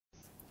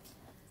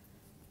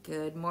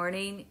Good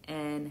morning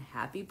and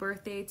happy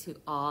birthday to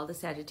all the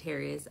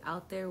Sagittarius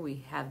out there.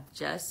 We have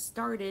just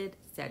started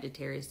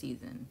Sagittarius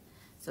season.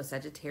 So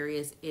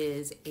Sagittarius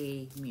is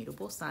a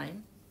mutable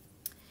sign.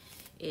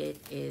 It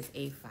is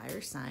a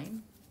fire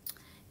sign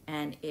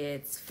and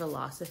its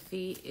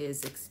philosophy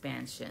is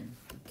expansion,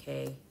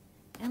 okay?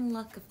 And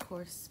luck, of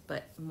course,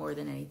 but more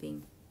than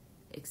anything,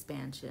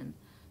 expansion.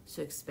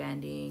 So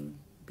expanding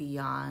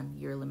beyond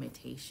your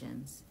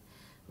limitations.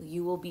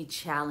 You will be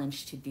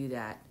challenged to do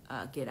that.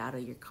 Get out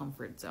of your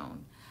comfort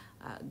zone.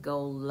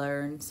 Go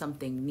learn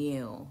something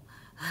new.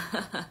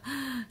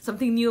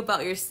 Something new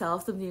about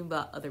yourself, something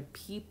about other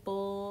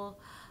people.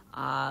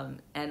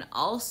 And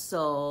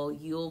also,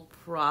 you'll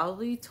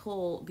probably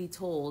be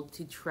told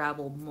to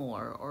travel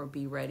more or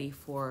be ready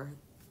for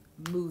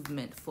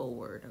movement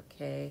forward,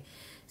 okay?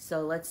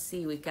 So let's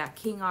see. We got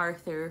King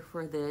Arthur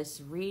for this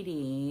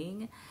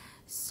reading.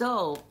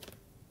 So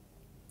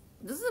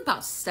this is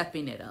about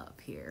stepping it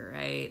up here,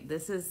 right?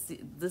 This is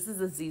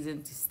a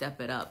season to step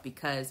it up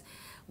because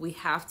we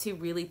have to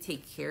really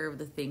take care of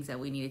the things that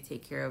we need to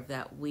take care of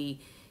that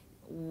we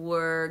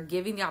were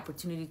giving the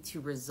opportunity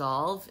to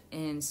resolve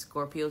in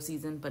Scorpio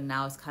season, but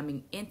now it's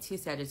coming into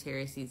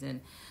Sagittarius season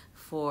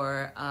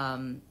for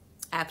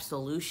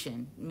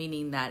absolution,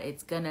 meaning that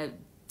it's gonna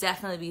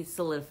definitely be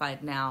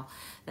solidified now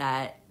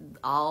that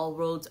all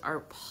roads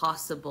are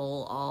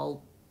possible,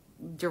 all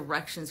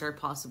directions are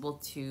possible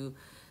to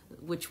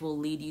which will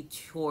lead you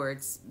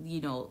towards,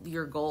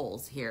 your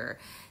goals here.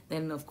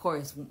 Then of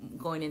course,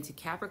 going into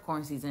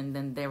Capricorn season,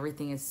 then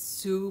everything is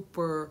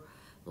super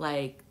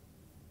like,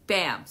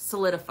 bam,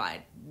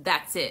 solidified.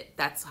 That's it.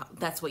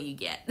 That's what you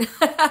get.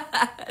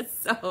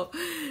 So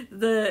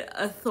the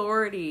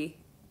authority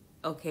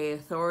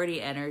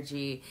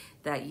energy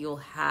that you'll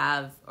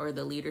have, or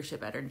the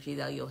leadership energy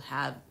that you'll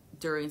have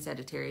during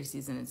Sagittarius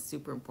season is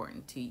super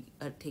important to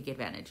take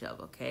advantage of,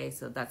 okay?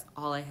 So that's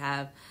all I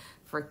have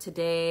for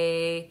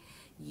today.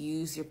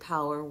 Use your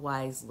power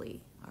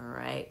wisely, all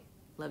right?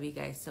 Love you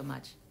guys so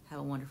much. Have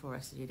a wonderful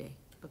rest of your day.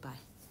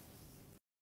 Bye-bye.